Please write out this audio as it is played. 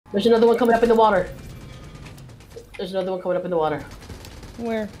There's another one coming up in the water. There's another one coming up in the water.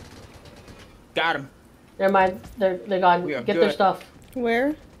 Where? Got him. Never mind. They're gone. Get their stuff.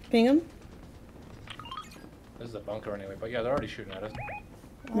 Where? Ping them? This is a bunker anyway, but yeah, they're already shooting at us.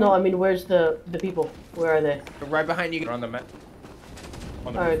 No, I mean, where's the people? Where are they? They're right behind you. They're on the mat.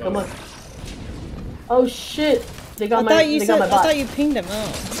 Alright, come on. Oh shit! They got I my. They got my bot. I thought you pinged him.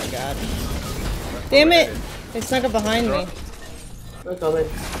 Oh my god. Damn it! They snuck up behind me. They're coming.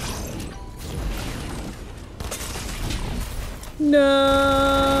 No.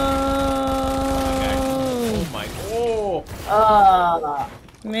 Oh my. Oh.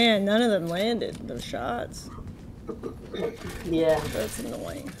 Man, none of them landed those shots. Yeah. That's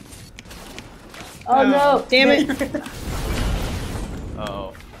annoying. Oh no! Damn it!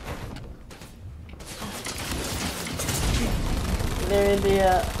 Oh. They're in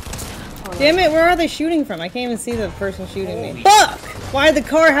the. Damn it! Where are they shooting from? I can't even see the person shooting me. Fuck! Why did the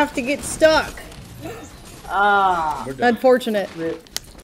car have to get stuck? Ah. Unfortunate. Rip.